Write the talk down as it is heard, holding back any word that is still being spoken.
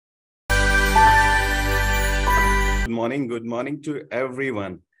Good morning to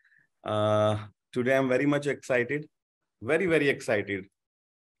everyone. Today I'm very much excited, very excited,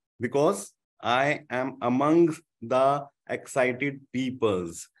 because I am among the excited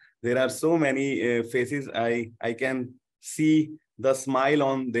peoples. There are so many faces. I can see the smile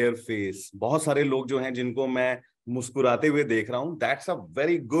on their face. बहुत सारे लोग जो हैं जिनको मैं मुस्कुराते हुए देख रहा हूँ. That's a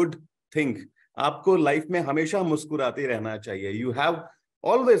very good thing. आपको लाइफ में हमेशा मुस्कुराते रहना चाहिए. You have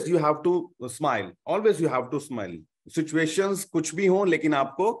to smile. Always you have to smile. Situations कुछ भी हो, लेकिन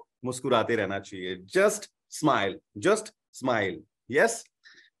आपको मुस्कुराते रहना चाहिए. Just smile. Yes.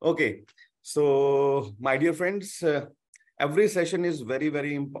 Okay. So, my dear friends, every session is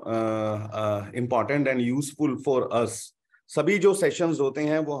very important and useful for us. सभी जो सेशंस होते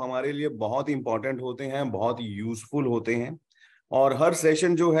हैं वो हमारे लिए बहुत इंपॉर्टेंट होते हैं, बहुत यूजफुल होते हैं, और हर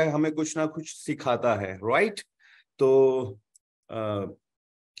सेशन जो है हमें कुछ ना कुछ सिखाता है, राइट? तो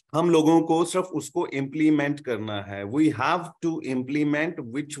हम लोगों को सिर्फ उसको इम्प्लीमेंट करना है. We have to implement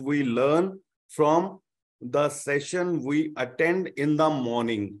which we learn from the session we attend in the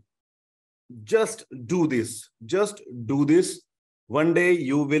morning. Just do this. One day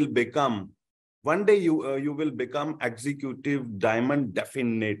you will become executive diamond,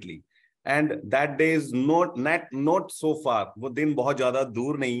 definitely. And that day is not so far. वो दिन बहुत ज्यादा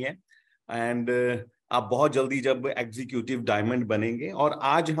दूर नहीं है. And आप बहुत जल्दी जब एग्जीक्यूटिव डायमंड बनेंगे. और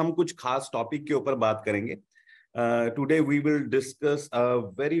आज हम कुछ खास टॉपिक के ऊपर बात करेंगे. Today we will discuss a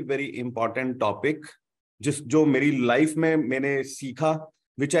very important topic, जो मेरी लाइफ में मैंने सीखा,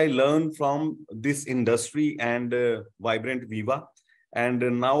 which I learned from this industry and VibrantViva, and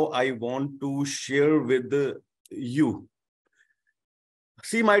now I want to share with you.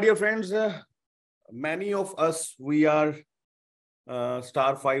 See, my dear friends, many of us, we are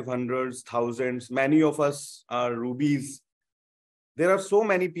star 500s, thousands. Many of us are rubies. There are so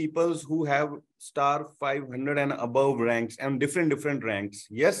many people who have star 500 and above ranks and different ranks.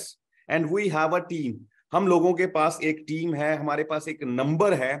 Yes, and we have a team. हम लोगों के पास एक team है, हमारे पास एक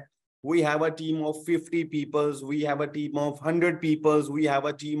number है. We have a team of 50 people, we have a team of 100 people, we have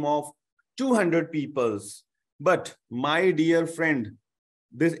a team of 200 people. But my dear friend,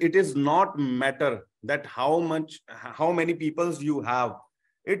 it is not matter that how many people you have.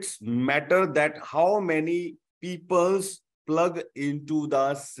 It's matter that how many people plug into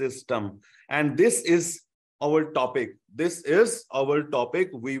the system. And this is our topic.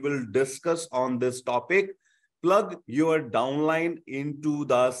 We will discuss on this topic. Plug your downline into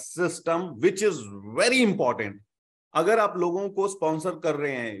the system, which is very important. अगर आप लोगों को sponsor कर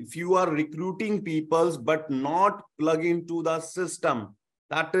रहे हैं, if you are recruiting people but not plug into the system,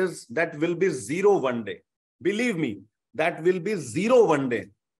 that will be zero one day. Believe me, that will be zero one day.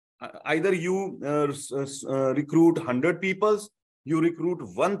 Either you recruit 100 people, you recruit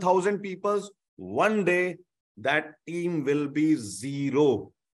 1,000 people, one day that team will be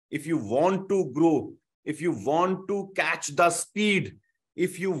zero. If you want to grow, if you want to catch the speed,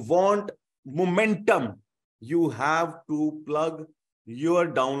 if you want momentum, you have to plug your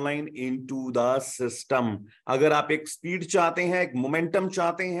downline into the system. अगर आप एक speed चाहते हैं, एक momentum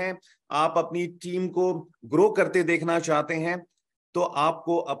चाहते हैं, आप अपनी टीम को ग्रो करते देखना चाहते हैं, तो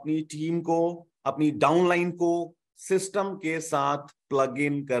आपको अपनी टीम को, अपनी डाउनलाइन को सिस्टम के साथ प्लग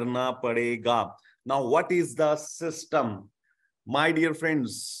इन करना पड़ेगा. Now, what is the system? My dear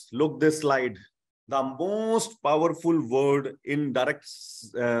friends, look this slide. The most powerful word in direct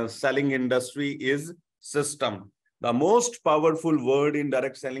selling industry is system. The most powerful word in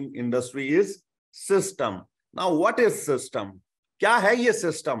direct selling industry is system. Now, what is system? क्या है ये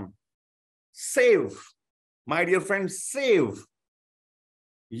system? Save. My dear friends, save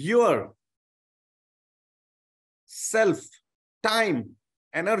your self, time,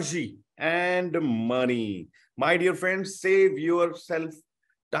 energy, and money. My dear friends, save yourself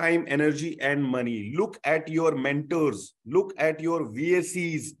time, energy, and money. Look at your mentors. Look at your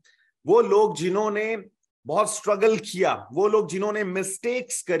VACs. वो लोग जिन्होंने बहुत struggle किया, वो लोग जिन्होंने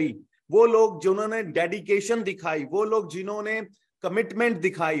मिस्टेक्स करी, वो लोग जिन्होंने डेडिकेशन दिखाई, वो लोग जिन्होंने कमिटमेंट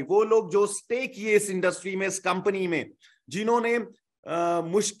दिखाई, वो लोग जो स्टे किए इस इंडस्ट्री में, इस कंपनी में, जिन्होंने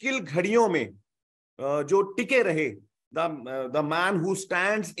मुश्किल घड़ियों में जो टिके रहे. The man who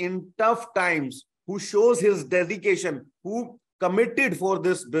stands in tough times, who shows his dedication, who committed for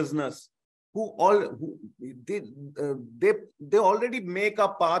this business, they already make a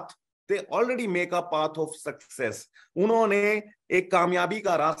path. They already make a path of success. उन्होंने एक कामयाबी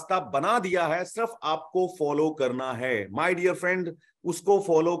का रास्ता बना दिया है, सिर्फ आपको फॉलो करना है. My dear friend, उसको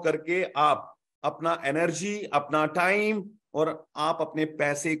फॉलो करके आप अपना एनर्जी, अपना टाइम और आप अपने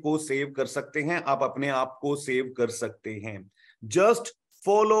पैसे को सेव कर सकते हैं, आप अपने आप को सेव कर सकते हैं. Just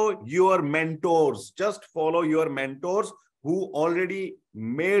follow your mentors. Just follow your mentors who already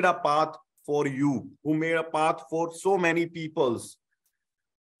made a path for you, who made a path for so many peoples.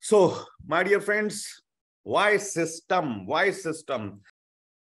 So, my dear friends, why system? Why system?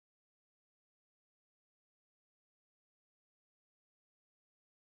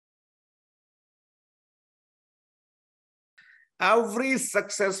 Every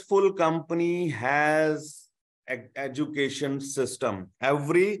successful company has education system.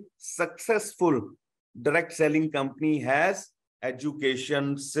 Every successful direct selling company has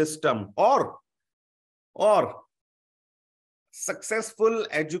education system, or successful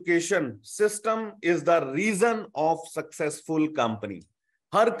education system is the reason of successful company.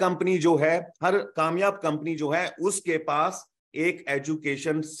 Her company जो है, हर कामयाब company जो है, उसके पास एक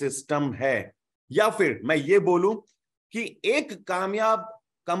education system है. या फिर मैं ये बोलूं कि एक कामयाब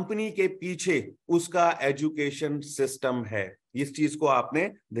कंपनी के पीछे उसका एजुकेशन सिस्टम है. इस चीज को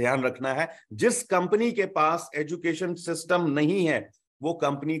आपने ध्यान रखना है. जिस कंपनी के पास एजुकेशन सिस्टम नहीं है वो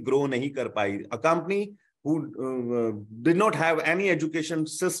कंपनी ग्रो नहीं कर पाई. A company who did not have any education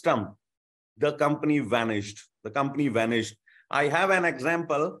system, the company vanished. The company vanished. I have an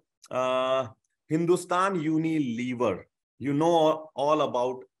example. Hindustan Unilever. You know all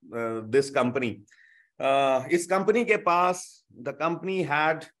about this company. इस company के पास, the company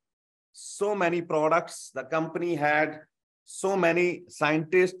had so many products, the company had so many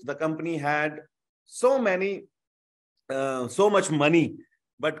scientists, the company had so much money,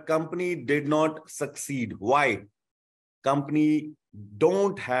 but company did not succeed. Why? Company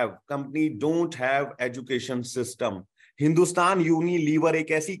don't have education system. Hindustan Unilever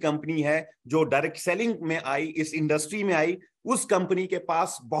एक ऐसी company है जो direct selling में आई, इस industry में आई. उस company के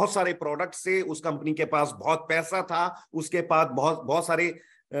पास बहुत सारे प्रोडक्ट्स थे, उस कंपनी के पास बहुत पैसा था, उसके पास बहुत सारे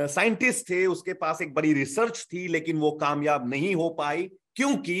साइंटिस्ट थे, उसके पास एक बड़ी रिसर्च थी, लेकिन वो कामयाब नहीं हो पाई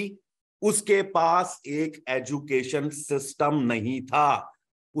क्योंकि उसके पास एक एजुकेशन सिस्टम नहीं था.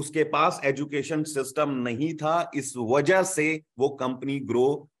 उसके पास एजुकेशन सिस्टम नहीं था, इस वजह से वो कंपनी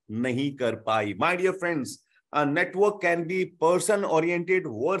ग्रो नहीं कर पाई. My dear friends, a network can be person oriented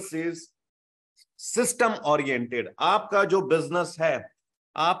versus system oriented. आपका जो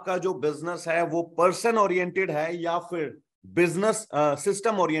बिजनेस है वो पर्सन ओरिएंटेड है या फिर बिजनेस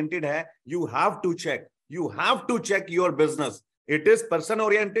सिस्टम ओरिएंटेड है. You have to check your business. It is person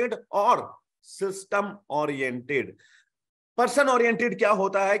oriented और सिस्टम ओरिएंटेड. पर्सन ओरिएंटेड क्या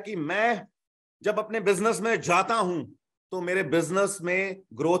होता है कि मैं जब अपने बिजनेस में जाता हूं तो मेरे बिजनेस में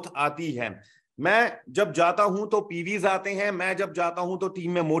ग्रोथ आती है. मैं जब जाता हूं तो पीवीज आते हैं, मैं जब जाता हूं तो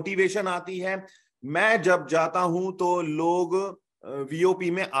टीम में मोटिवेशन आती है, मैं जब जाता हूं तो लोग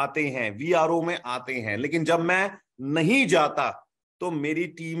वीओपी में आते हैं, वीआरओ में आते हैं. लेकिन जब मैं नहीं जाता तो मेरी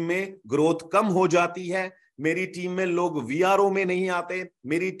टीम में ग्रोथ कम हो जाती है, मेरी टीम में लोग वीआरओ में नहीं आते,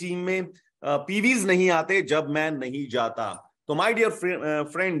 मेरी टीम में पीवीज नहीं आते जब मैं नहीं जाता. तो माय डियर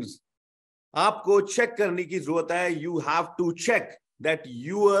फ्रेंड्स, आपको चेक करने की जरूरत है. You have to check that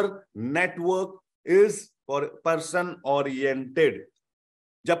your network is for person oriented.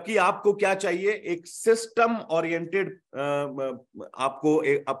 जबकि आपको क्या चाहिए? एक सिस्टम ओरिएंटेड आपको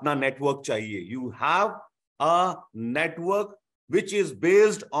अपना नेटवर्क चाहिए. You have a network which is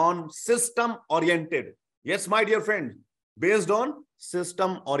based on system oriented. Yes, my dear friend, based on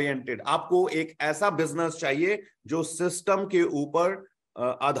system oriented. आपको एक ऐसा बिजनेस चाहिए जो सिस्टम के ऊपर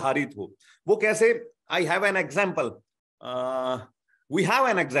आधारित हो. वो कैसे? I have an example. We have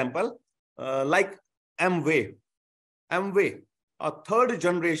an example like Amway, a third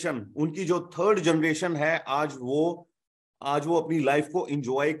generation. उनकी जो थर्ड जनरेशन है आज वो अपनी लाइफ को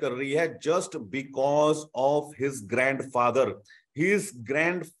एंजॉय कर रही है just because of his grandfather. His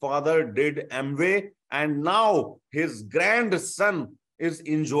grandfather did Amway and now his grandson is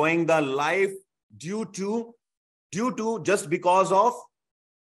enjoying the life due to just because of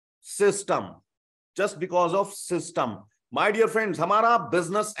system. My dear friends, हमारा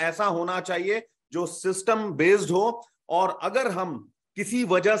बिजनेस ऐसा होना चाहिए जो सिस्टम बेस्ड हो. और अगर हम किसी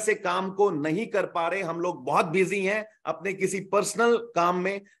वजह से काम को नहीं कर पा रहे, हम लोग बहुत बिजी हैं अपने किसी पर्सनल काम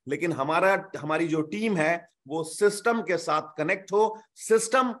में, लेकिन हमारी जो टीम है वो सिस्टम के साथ कनेक्ट हो,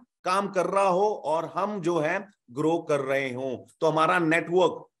 सिस्टम काम कर रहा हो और हम जो है ग्रो कर रहे हो, तो हमारा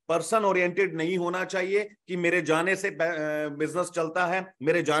नेटवर्क पर्सन ओरिएंटेड नहीं होना चाहिए कि मेरे जाने से बिजनेस चलता है,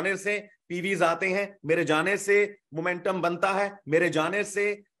 मेरे जाने से पीवीज आते हैं, मेरे जाने से मोमेंटम बनता है, मेरे जाने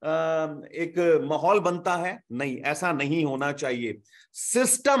से एक माहौल बनता है. नहीं, ऐसा नहीं होना चाहिए.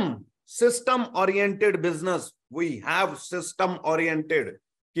 System oriented business, we have system oriented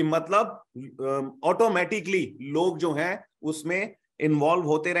कि मतलब ऑटोमेटिकली लोग जो हैं उसमें इन्वॉल्व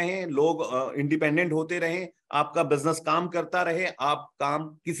होते रहें, लोग इंडिपेंडेंट होते रहें, आपका बिजनेस काम करता रहे, आप काम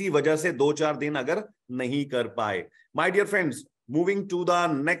किसी वजह से 2-4 दिन अगर नहीं कर पाए. My dear friends, moving to the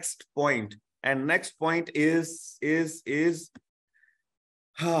next point, and next point is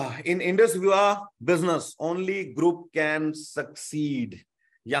in indusviva business only group can succeed.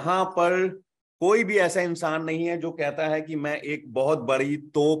 यहां पर कोई भी ऐसा इंसान नहीं है जो कहता है कि मैं एक बहुत बड़ी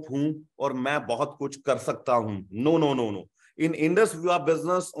तोप हूं और मैं बहुत कुछ कर सकता हूं. No no no no. In indusviva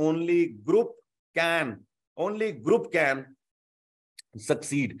business only group can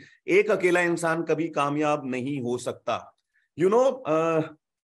succeed. एक अकेला इंसान कभी कामयाब नहीं हो सकता. You know,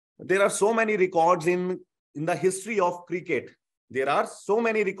 there are so many records in the history of cricket. There are so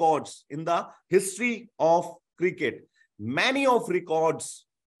many records in the history of cricket. Many of records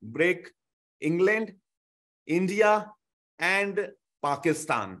break England, India and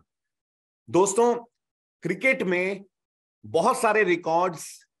Pakistan. दोस्तों, cricket में बहुत सारे records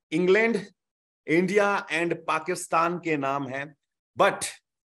England, India and Pakistan के नाम हैं, but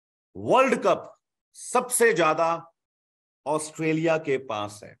world cup सबसे ज्यादा Australia के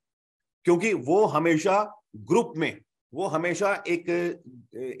पास है, क्योंकि वो हमेशा ग्रुप में, वो हमेशा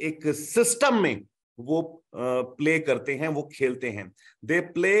एक सिस्टम में वो प्ले करते हैं, वो खेलते हैं. They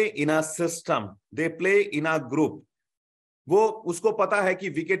play in a system, they play in a group. वो उसको पता है कि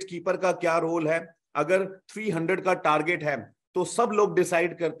विकेट कीपर का क्या रोल है. अगर 300 का टारगेट है तो सब लोग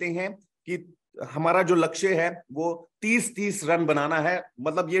डिसाइड करते हैं कि हमारा जो लक्ष्य है वो 30-30 रन बनाना है.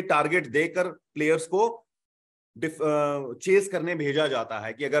 मतलब ये टारगेट देकर प्लेयर्स को चेस करने भेजा जाता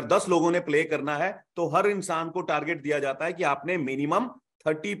है कि अगर 10 लोगों ने प्ले करना है तो हर इंसान को टारगेट दिया जाता है कि आपने मिनिमम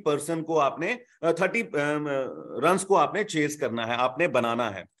 30% को आपने 30 रन्स को आपने चेस करना है, आपने बनाना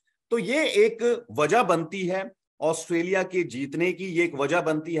है. तो ये एक वजह बनती है ऑस्ट्रेलिया के जीतने की, ये एक वजह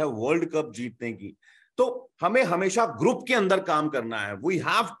बनती है वर्ल्ड कप जीतने की. तो हमें हमेशा ग्रुप के अंदर काम करना है. We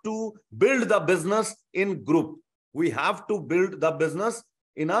have to build the business in group, we have to build the business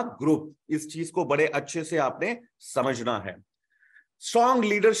in a group. इस चीज को बड़े अच्छे से आपने समझना है. Strong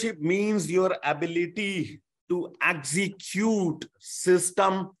leadership means your ability to execute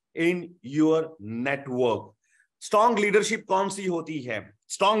system in your network. Strong leadership कौन सी होती है?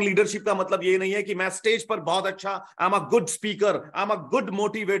 स्ट्रॉन्ग लीडरशिप का मतलब ये नहीं है कि मैं स्टेज पर बहुत अच्छा, I am a good speaker, I am a good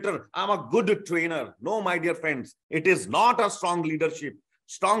motivator, I am a good trainer. No my dear friends, it is not a strong leadership.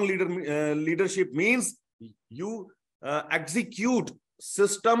 Strong leadership means you execute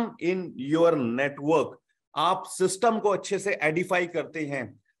system in your network. आप system को अच्छे से Edify करते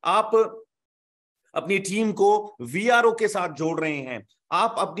हैं, आप अपनी team को VRO के साथ जोड़ रहे हैं,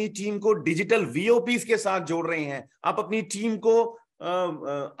 आप अपनी टीम को डिजिटल वीओपीस के साथ जोड़ रहे हैं, आप अपनी टीम को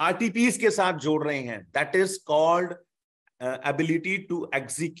आरटीपीस के साथ जोड़ रहे हैं. That is called ability to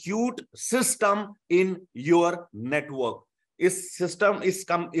execute system in your network. इस सिस्टम,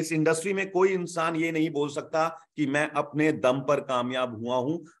 इस इंडस्ट्री में कोई इंसान ये नहीं बोल सकता कि मैं अपने दम पर कामयाब हुआ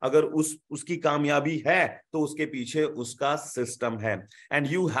हूं. अगर उसकी कामयाबी है तो उसके पीछे उसका सिस्टम है. And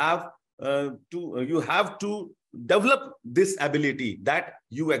you have to develop this ability that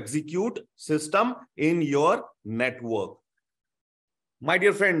you execute system in your network. My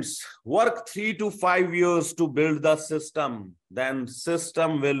dear friends, work 3 to 5 years to build the system, then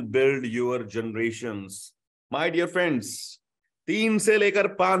system will build your generations. My dear friends, 3 से लेकर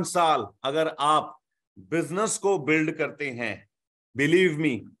 5 साल अगर आप business को build करते हैं, believe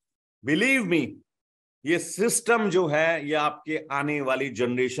me, ये system जो है ये आपके आने वाली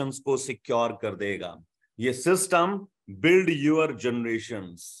जनरेशंस को सिक्योर कर देगा. ये system build your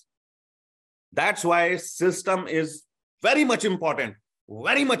generations. That's why system is very much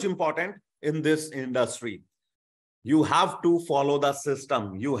important in this industry. You have to follow the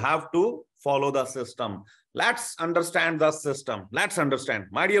system. You have to follow the system. Let's understand the system. Let's understand.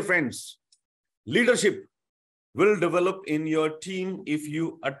 My dear friends, leadership will develop in your team if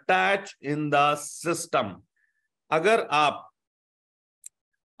you attach in the system. अगर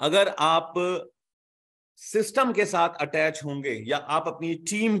आप system के साथ attach होंगे या आप अपनी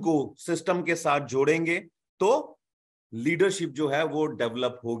team को system के साथ जोड़ेंगे तो लीडरशिप जो है वो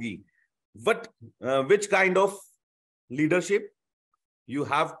डेवलप होगी. But which kind of leadership? You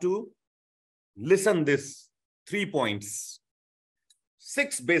have to listen this 3 points.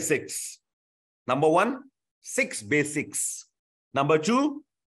 6 basics. Number 1, 6 basics. Number 2,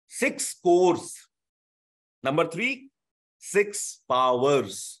 6 cores. Number 3, 6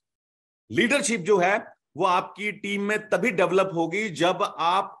 powers. Leadership जो है वो आपकी टीम में तभी डेवलप होगी जब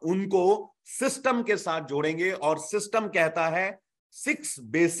आप उनको सिस्टम के साथ जोड़ेंगे. और सिस्टम कहता है 6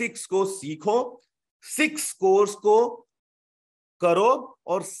 बेसिक्स को सीखो, 6 कोर्स को करो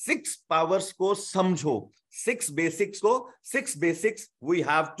और 6 पावर्स को समझो. six basics we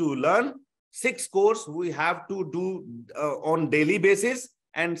have to learn, 6 course we have to do on daily basis,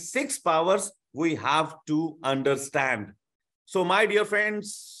 and 6 powers we have to understand. So my dear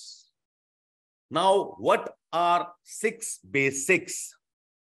friends, now what are 6 basics?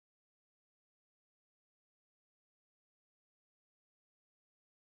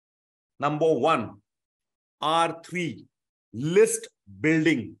 Number 1, R3, list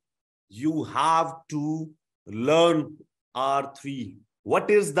building. You have to learn R3.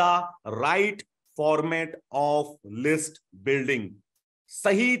 What is the right format of list building?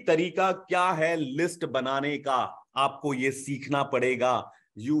 सही तरीका क्या है list बनाने का? आपको ये सीखना पड़ेगा.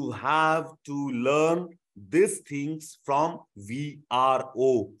 You have to learn these things from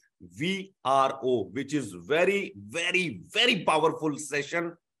VRO. VRO, which is very, very, very powerful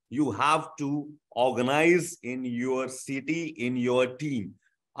session. You have to organize in your city, in your team.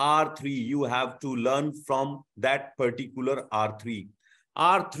 R3, you have to learn from that particular R3.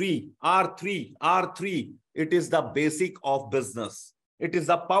 R3, it is the basic of business. It is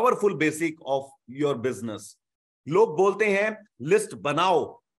the powerful basic of your business. लोग बोलते हैं list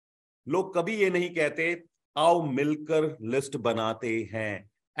बनाओ, लोग कभी ये नहीं कहते आओ मिलकर लिस्ट बनाते हैं.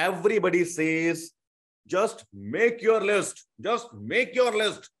 Everybody says just make your list, just make your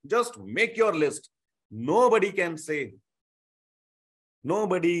list, just make your list. Nobody can say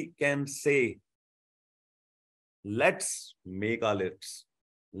let's make a list.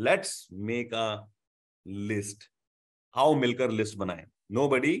 Let's make a list. How मिलकर list बनाएं?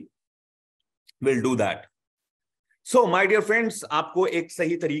 Nobody will do that. So my dear friends, आपको एक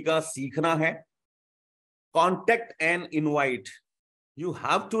सही तरीका सीखना है. Contact and invite. You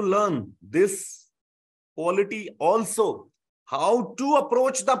have to learn this quality also. How to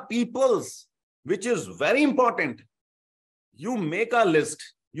approach the peoples, which is very important. You make a list.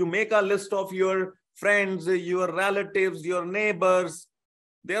 You make a list of your friends, your relatives, your neighbors.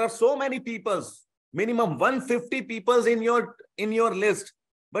 There are so many peoples, minimum 150 peoples in your list,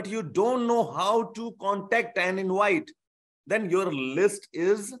 but you don't know how to contact and invite. Then your list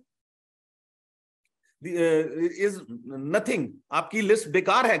is nothing. आपकी list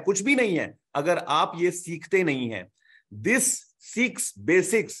बेकार है, कुछ भी नहीं है अगर आप ये सीखते नहीं हैं. This 6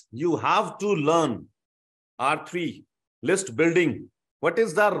 basics you have to learn. R3, list building. What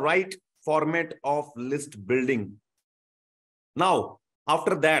is the right format of list building? Now,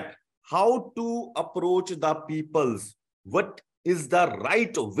 after that, how to approach the peoples? What is the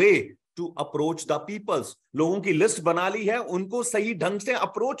right way to approach the peoples? लोगों की list बना ली है, उनको सही ढंग से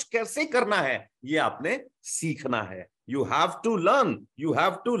approach कैसे करना है ये आपने सीखना है. You have to learn. You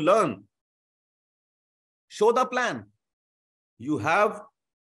have to learn. Show the plan. You have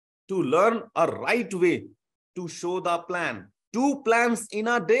to learn a right way to show the plan. 2 plans in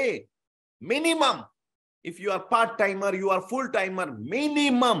a day minimum. If you are part-timer, you are full-timer,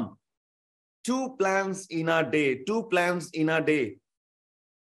 minimum 2 plans in a day. 2 plans in a day.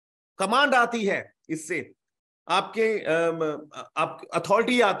 Command आती है इससे, आपके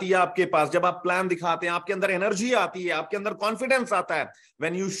authority आती है आपके पास जब आप plan दिखाते हैं. आपके अंदर एनर्जी आती है, आपके अंदर कॉन्फिडेंस आता है.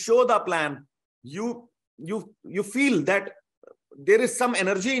 When you show the plan, you feel that there is some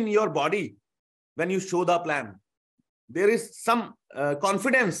energy in your body. When you show the plan, there is some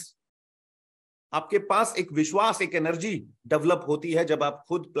confidence. आपके पास एक विश्वास, एक एनर्जी डेवलप होती है जब आप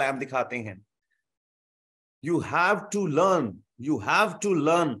खुद प्लान दिखाते हैं. You have to learn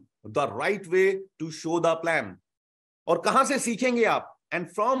the right way to show the plan. और कहां से सीखेंगे आप?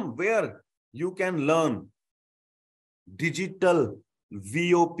 And from where you can learn? Digital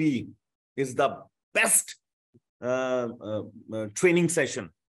VOP is the best training session.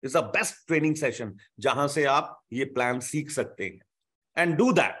 Is the best training session जहां से आप ये प्लान सीख सकते हैं. And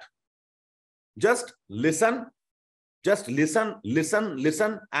do that. Just listen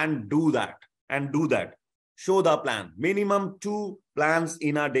and do that. Show the plan. Minimum 2 plans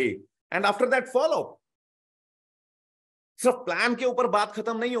in a day. And after that, follow. सिर्फ plan के ऊपर बात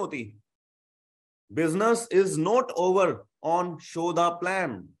खत्म नहीं होती. Business is not over on show the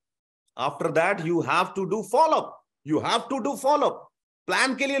plan. After that, you have to do follow-up.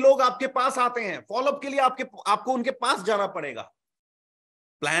 Plan के लिए लोग आपके पास आते हैं, फॉलोअप के लिए आपको उनके पास जाना पड़ेगा.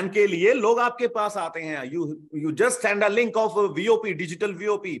 प्लान के लिए लोग आपके पास आते हैं. You just send a link of VOP, digital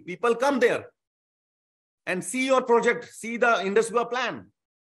VOP. People come there and see your project, see the indusviva plan.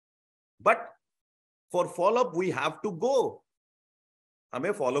 But for follow-up, we have to go.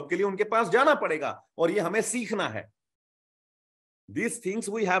 हमें follow-up के लिए उनके पास जाना पड़ेगा और ये हमें सीखना है. These things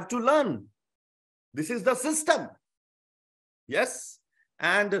we have to learn. This is the system. Yes.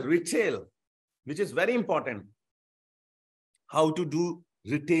 And retail, which is very important. How to do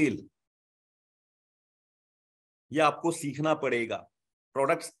retail. ये आपको सीखना पड़ेगा,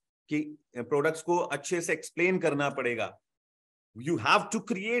 प्रोडक्ट्स को अच्छे से एक्सप्लेन करना पड़ेगा. You have to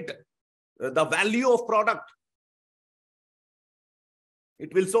create the value of product.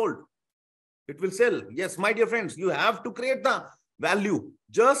 It will sold. It will sell. Yes, my dear friends, you have to create the value.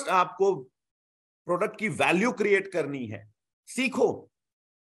 Just आपको प्रोडक्ट की वैल्यू क्रिएट करनी है. सीखो.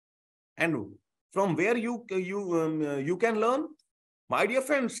 And from where you can learn? My dear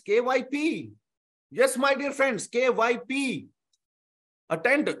friends, KYP. Yes, my dear friends, KYP.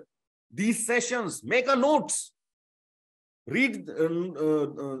 Attend these sessions. Make a notes. Read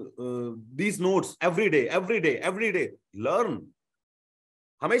these notes every day. Learn.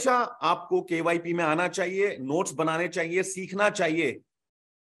 हमेशा आपको KYP में आना चाहिए, notes बनाने चाहिए, सीखना चाहिए.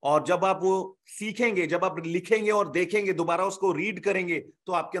 और जब आप वो सीखेंगे, जब आप लिखेंगे और देखेंगे, दोबारा उसको रीड करेंगे,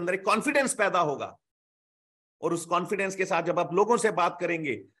 तो आपके अंदर एक कॉन्फिडेंस पैदा होगा. और उस कॉन्फिडेंस के साथ जब आप लोगों से बात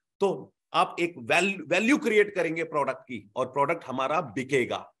करेंगे, तो आप एक वैल्यू क्रिएट करेंगे प्रोडक्ट की, और प्रोडक्ट हमारा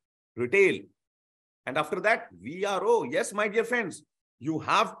बिकेगा. Retail. And after that, VRO. Yes, my dear friends, you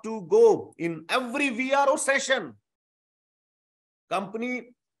have to go in every VRO session.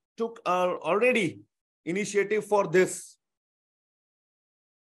 Company took already initiative for this.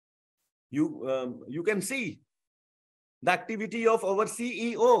 You can see the activity of our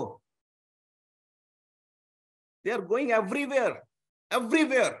CEO. They are going everywhere.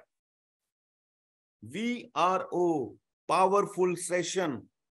 VRO, powerful session.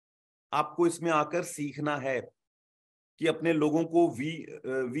 आपको इसमें आकर सीखना है कि अपने लोगों को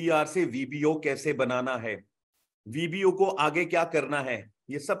VR से VBO कैसे बनाना है, VBO को आगे क्या करना है.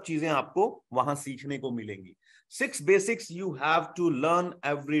 ये सब चीजें आपको वहां सीखने को मिलेंगी. 6 basics you have to learn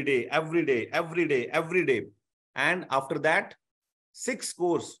every day. And after that, 6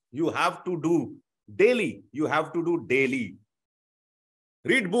 course you have to do daily.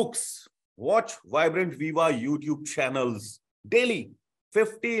 Read books. Watch VibrantViva YouTube channels daily.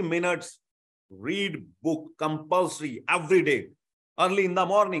 50 minutes. Read book compulsory every day. Early in the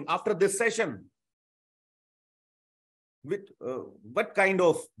morning after this session. With what kind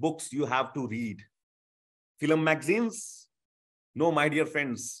of books you have to read? Film magazines? No, my dear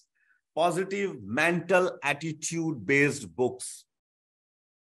friends. Positive mental attitude based books.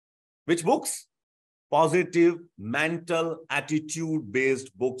 Which books? Positive mental attitude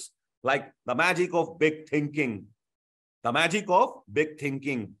based books, like The Magic of Big Thinking. The Magic of Big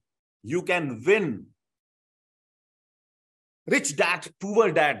Thinking. You can win. Rich Dad,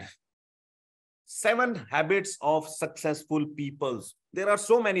 Poor Dad. 7 Habits of Successful People. There are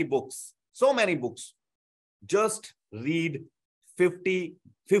so many books. Just read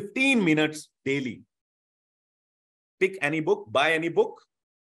 15 minutes daily. Pick any book, buy any book.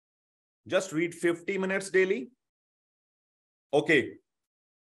 Just read 50 minutes daily. Okay.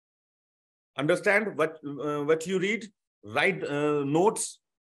 Understand what you read. Write notes.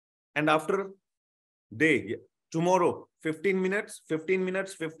 And after day, tomorrow, 15 minutes.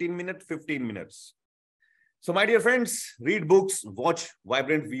 So my dear friends, read books, watch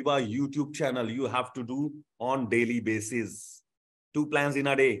VibrantViva YouTube channel. You have to do on daily basis. 2 plans in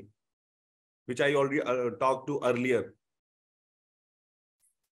a day, which I already talked to earlier.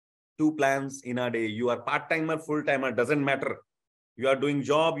 2 plans in a day. You are part-timer, full-timer, doesn't matter. You are doing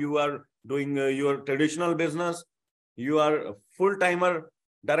job, you are doing your traditional business, you are full-timer,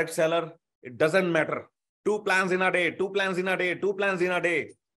 direct seller, it doesn't matter. 2 plans in a day.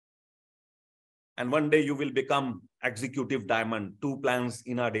 And one day you will become executive diamond. 2 plans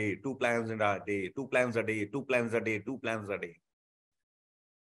in a day. 2 plans a day.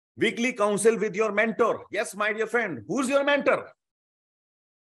 Weekly counsel with your mentor. Yes, my dear friend. Who's your mentor?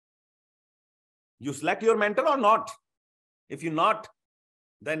 You select your mentor or not? If you're not,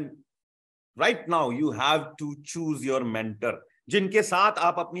 then right now you have to choose your mentor. जिनके साथ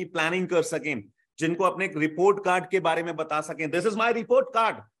आप अपनी planning कर सकें, जिनको अपने report card के बारे में बता सकें. This is my report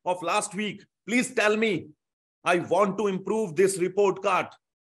card of last week. Please tell me. I want to improve this report card.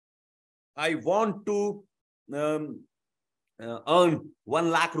 I want to earn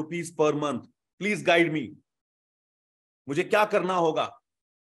 1 lakh rupees per month. Please guide me. मुझे क्या करना होगा?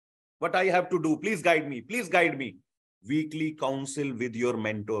 What I have to do? Please guide me. Weekly counsel with your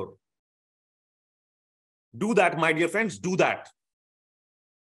mentor. Do that, my dear friends. Do that.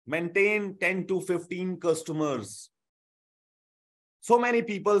 Maintain 10 to 15 customers. So many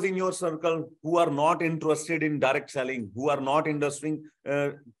people in your circle who are not interested in direct selling, who are not interested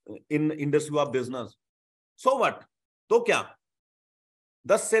in indusviva business. So what? तो क्या?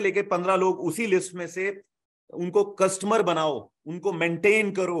 10 से लेके 15 लोग उसी list में से उनको customer बनाओ, उनको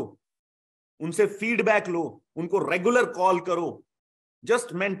मेंटेन करो, उनसे फीडबैक लो, उनको रेगुलर कॉल करो.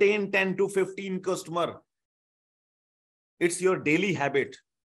 Just maintain 10 to 15 customer. It's your daily habit.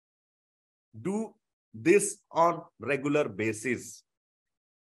 Do this on regular basis.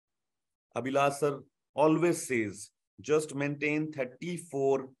 Abhilash sir always says, just maintain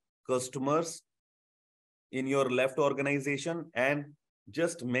 34 customers in your left organization and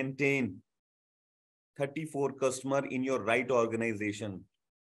just maintain 34 customer in your right organization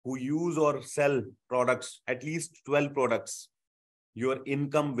who use or sell products, at least 12 products. Your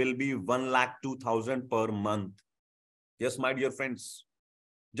income will be 1,02,000 per month. Yes, my dear friends,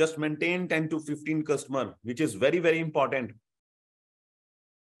 just maintain 10 to 15 customer, which is very, very important.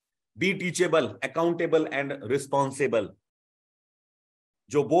 Be teachable, accountable and responsible.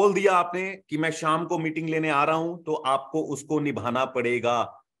 जो बोल दिया आपने कि मैं शाम को meeting लेने आ रहा हूं, तो आपको उसको निभाना पड़ेगा.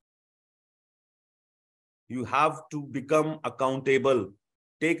 You have to become accountable.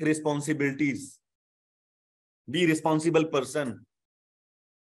 Take responsibilities. Be responsible person.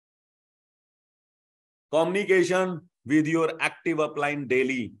 Communication with your active upline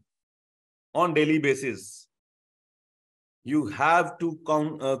daily, on daily basis. You have to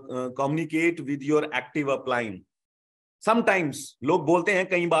communicate with your active upline. Sometimes लोग बोलते हैं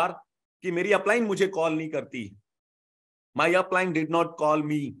कई बार कि मेरी अपलाइन मुझे कॉल नहीं करती. My upline did not call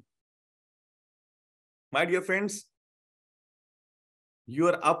me. My dear friends,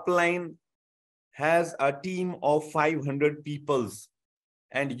 your upline has a team of 500 people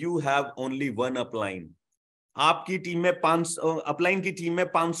and you have only one upline. आपकी टीम में 500 अपलाइन की टीम में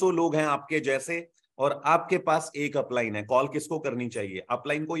 500 लोग हैं आपके जैसे, और आपके पास एक अपलाइन है. कॉल किसको करनी चाहिए,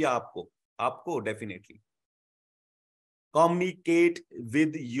 अपलाइन को या आपको? आपको definitely. Communicate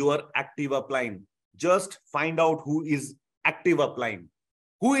with your active upline. Just find out who is active upline.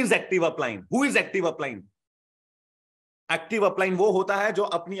 Who is active upline? Who is active upline? Active upline वो होता है जो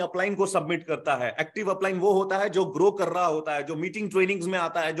अपनी अपलाइन को सबमिट करता है. एक्टिव अपलाइन वो होता है जो ग्रो कर रहा होता है, जो मीटिंग ट्रेनिंग्स में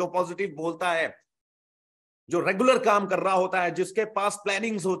आता है, जो पॉजिटिव बोलता है, जो रेगुलर काम कर रहा होता है, जिसके पास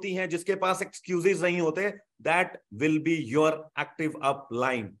प्लानिंग्स होती हैं, जिसके पास एक्सक्यूजेस नहीं होते. That will be your active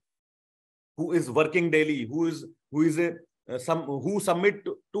upline. Who is working daily, who submit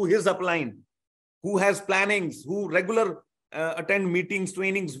to his upline, who has plannings, who regular attend meetings,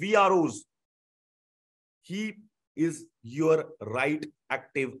 trainings, VROs. He is your right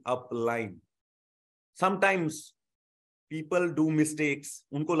active upline. Sometimes people do mistakes.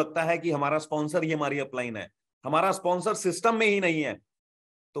 उनको लगता है कि हमारा sponsor ही हमारी upline है. हमारा sponsor system में ही नहीं है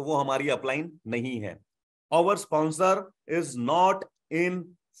तो वो हमारी अपलाइन नहीं है. Our sponsor is not in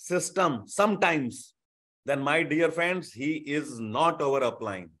system sometimes. Then my dear friends, he is not our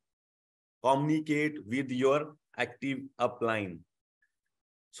upline. Communicate with your active upline.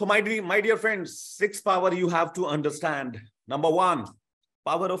 So my dear friends, 6 power you have to understand. Number 1,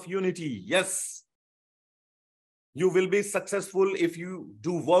 power of unity. Yes, you will be successful if you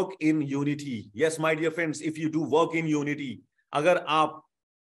do work in unity. Yes, my dear friends, if you do work in unity. अगर आप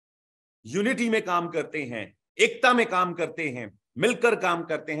unity में काम करते हैं, एकता में काम करते हैं, मिलकर काम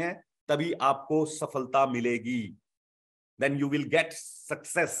करते हैं, तभी आपको सफलता मिलेगी. Then you will get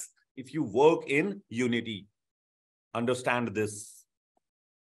success if you work in unity. Understand this.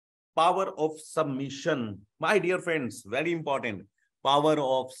 Power of submission. My dear friends, very important. Power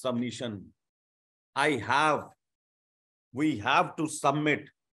of submission. We have to submit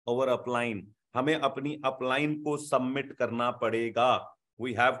our upline. हमें अपनी अपलाइन को सबमिट करना पड़ेगा.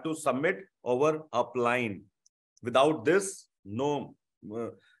 We have to submit our upline. Without this,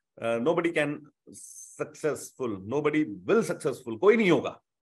 nobody can successful. Nobody will successful. कोई नहीं होगा.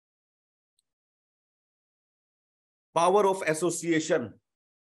 Power of association.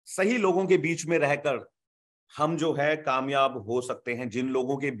 सही लोगों के बीच में रहकर हम जो है कामयाब हो सकते हैं. जिन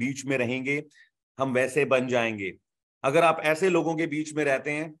लोगों के बीच में रहेंगे हम वैसे बन जाएंगे. अगर आप ऐसे लोगों के बीच में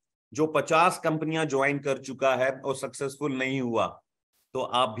रहते हैं जो 50 कंपनियां ज्वाइन कर चुका है और सक्सेसफुल नहीं हुआ, तो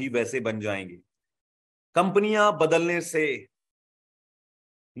आप भी वैसे बन जाएंगे. कंपनियां बदलने से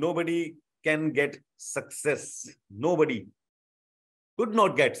nobody can get success. Nobody could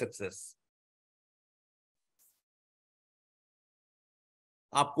not get success.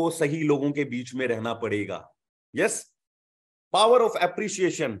 आपको सही लोगों के बीच में रहना पड़ेगा. Yes, power of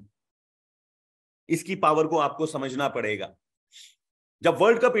appreciation. इसकी पावर को आपको समझना पड़ेगा. जब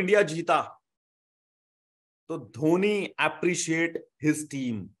वर्ल्ड कप इंडिया जीता तो धोनी एप्रिशिएट हिज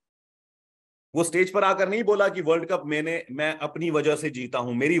टीम. वो स्टेज पर आकर नहीं बोला कि वर्ल्ड कप मैं अपनी वजह से जीता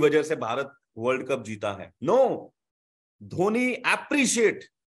हूं, मेरी वजह से भारत वर्ल्ड कप जीता है. No, Dhoni appreciate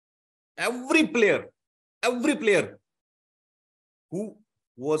every player who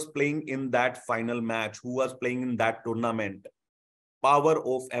was playing in that final match, who was playing in that tournament. Power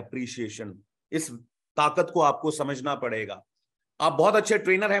of appreciation. इस ताकत को आपको समझना पड़ेगा. आप बहुत अच्छे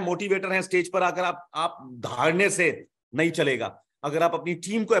ट्रेनर हैं, मोटिवेटर हैं, स्टेज पर आकर आप धारने से नहीं चलेगा। अगर आप अपनी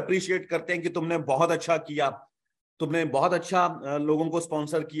टीम को अप्रिशिएट करते हैं कि तुमने बहुत अच्छा किया, तुमने बहुत अच्छा लोगों को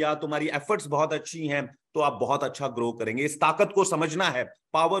स्पॉन्सर किया, तुम्हारी एफर्ट्स बहुत अच्छी हैं, तो आप बहुत अच्छा ग्रो करेंगे। इस ताकत को समझना है,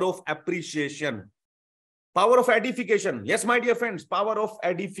 power of appreciation, power of edification. Yes, my dear friends, power of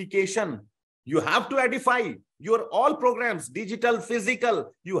edification. You have to edify your all programs, digital, physical.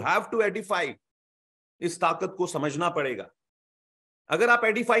 You have to edify. इस ताकत को समझना पड़ेगा। अगर आप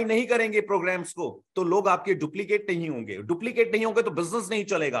एडिफाई नहीं करेंगे प्रोग्राम्स को, तो लोग आपके डुप्लीकेट नहीं होंगे, डुप्लीकेट नहीं होंगे तो बिजनेस नहीं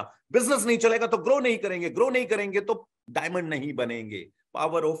चलेगा, बिजनेस नहीं चलेगा तो ग्रो नहीं करेंगे, ग्रो नहीं करेंगे तो डायमंड नहीं बनेंगे।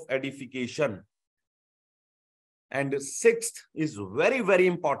 Power of edification. And sixth is very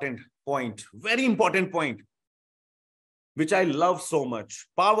important point, very important point, which I love so much.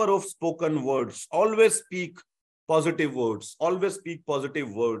 Power of spoken words. Always speak positive words. Always speak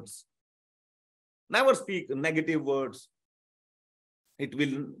positive words. Never speak negative words. It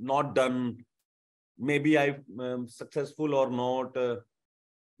will not done. Maybe I'm successful or not.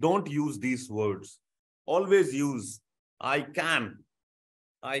 Don't use these words. Always use I can,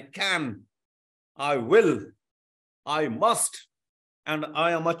 I will, I must, and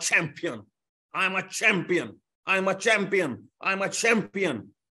I am a champion. I am a champion. I am a champion. I am a champion.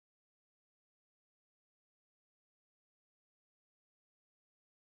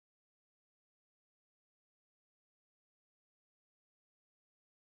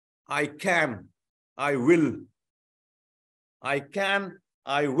 I can, I will, I can,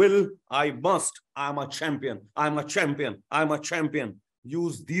 I will, I must. I am a champion. I am a champion. I am a champion.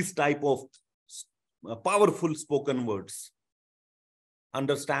 Use these type of powerful spoken words.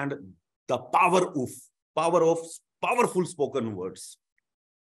 Understand the power of powerful spoken words.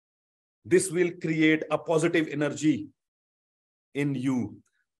 This will create a positive energy in you.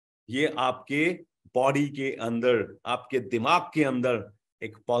 ये आपके body के अंदर, आपके दिमाग के अंदर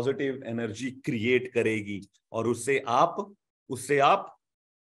एक positive energy create करेगी, और उससे आप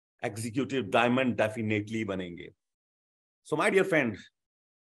एग्जीक्यूटिव डायमंड डेफिनेटली बनेंगे. So my dear friend,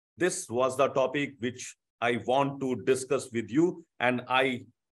 this was the topic which I want to discuss with you, and I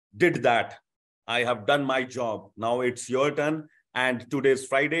did that. I have done my job. Now it's your turn, and today's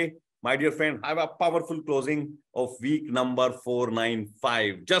Friday. My dear friend, have a powerful closing of week number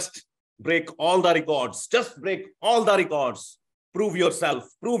 495. Just break all the records. Just break all the records. Prove yourself.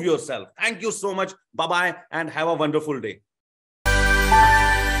 Prove yourself. Thank you so much. Bye-bye, and have a wonderful day.